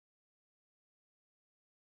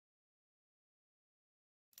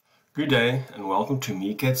Good day and welcome to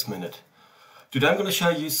MeCat's Minute. Today I'm going to show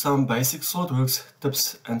you some basic SOLIDWORKS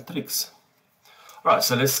tips and tricks. Alright,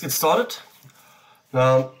 so let's get started.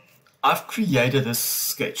 Now, I've created this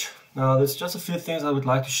sketch. Now, there's just a few things I would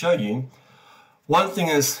like to show you. One thing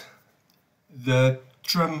is the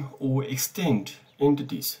trim or extend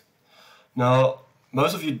entities. Now,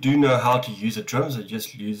 most of you do know how to use a trim, so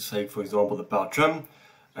just use, say, for example, the power trim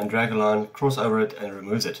and drag a line, cross over it and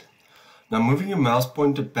removes it. Now, moving your mouse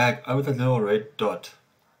pointer back over that little red dot,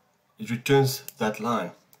 it returns that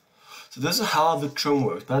line. So this is how the trim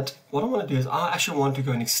works, but what I want to do is I actually want to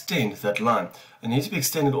go and extend that line. It needs to be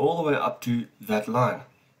extended all the way up to that line.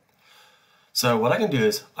 So what I can do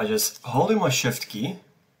is I just hold in my shift key,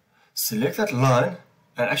 select that line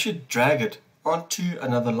and actually drag it onto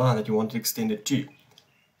another line that you want to extend it to.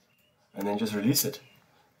 And then just release it.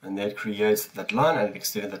 And that creates that line and it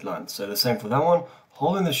extended that line. So the same for that one,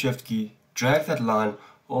 hold in the shift key, drag that line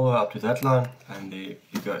all the way up to that line, and there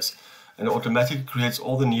it goes. And it automatically creates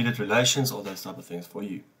all the needed relations, all those type of things for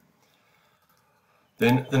you.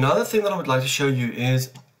 Then another thing that I would like to show you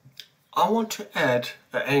is I want to add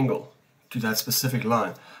an angle to that specific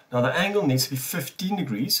line. Now the angle needs to be 15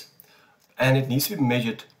 degrees and it needs to be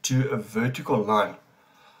measured to a vertical line,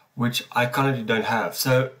 which I currently don't have.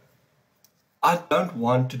 So I don't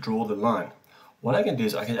want to draw the line. What I can do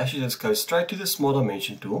is I can actually just go straight to the small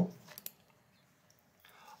dimension tool.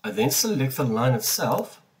 I then select the line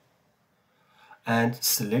itself and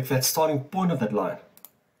select that starting point of that line.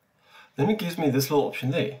 Then it gives me this little option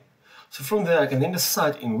there. So from there I can then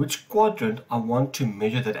decide in which quadrant I want to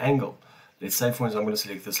measure that angle. Let's say for instance I'm going to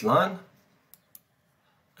select this line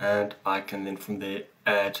and I can then from there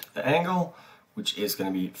add the angle, which is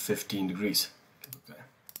going to be 15 degrees. Okay.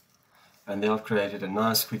 And then I've created a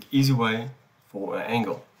nice quick easy way for an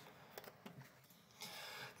angle.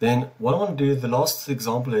 Then what I want to do, the last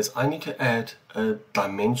example is I need to add a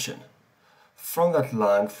dimension from that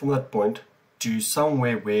line, from that point to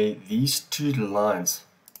somewhere where these two lines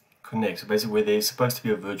connect. So basically where there's supposed to be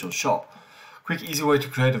a virtual sharp. Quick easy way to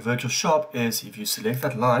create a virtual sharp is if you select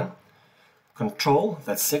that line, control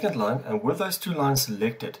that second line, and with those two lines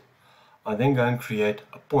selected, I then go and create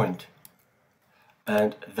a point.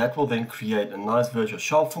 And that will then create a nice virtual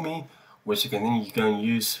sharp for me, which you can then go and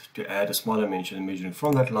use to add a small dimension and measuring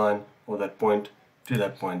from that line or that point to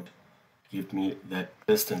that point, give me that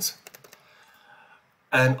distance.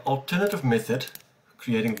 An alternative method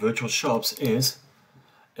creating virtual sharps is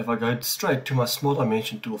if I go straight to my small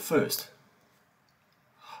dimension tool first.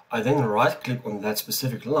 I then right click on that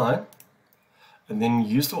specific line and then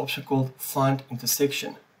use the option called find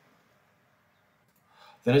intersection.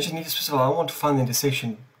 Then I just need to specify I want to find the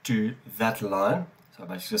intersection to that line. So I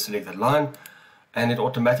basically just select that line and it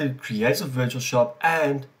automatically creates a virtual sharp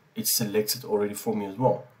and it selects it already for me as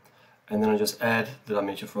well. And then I just add the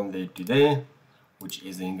dimension from there to there, which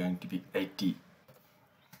is then going to be 80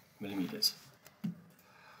 millimeters.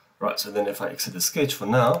 Right, so then if I exit the sketch for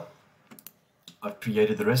now, I've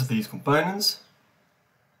created the rest of these components.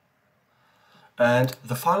 And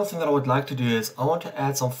the final thing that I would like to do is I want to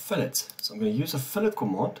add some fillets. So I'm going to use a fillet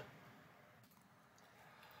command.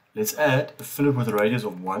 Let's add a fillet with a radius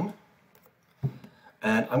of 1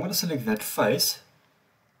 and I'm going to select that face.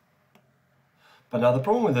 But now the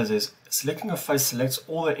problem with this is selecting a face selects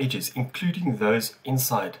all the edges, including those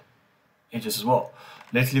inside edges as well.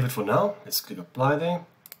 Let's leave it for now. Let's click apply there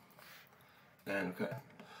and okay.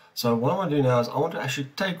 So what I want to do now is I want to actually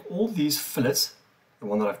take all these fillets, the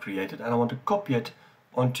one that I've created, and I want to copy it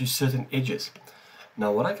onto certain edges.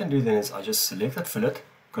 Now what I can do then is I just select that fillet,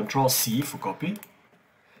 Control C for copy,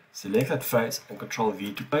 select that face and Control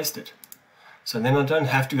V to paste it. So then I don't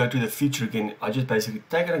have to go to the feature again. I just basically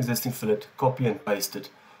take an existing fillet, copy and paste it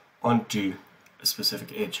onto a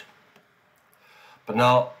specific edge. But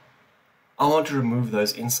now I want to remove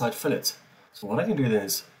those inside fillets. So what I can do then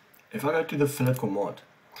is if I go to the fillet command,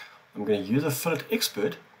 I'm going to use a fillet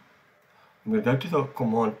expert. I'm going to go to the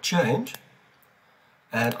command change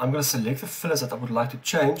and I'm going to select the fillets that I would like to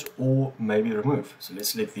change or maybe remove. So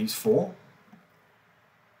let's select these four.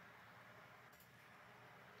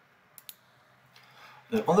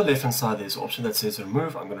 Then on the left hand side there's an option that says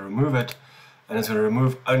remove. I'm going to remove it and it's going to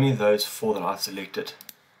remove only those four that I've selected.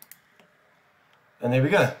 And there we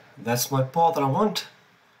go. That's my part that I want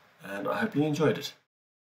and I hope you enjoyed it.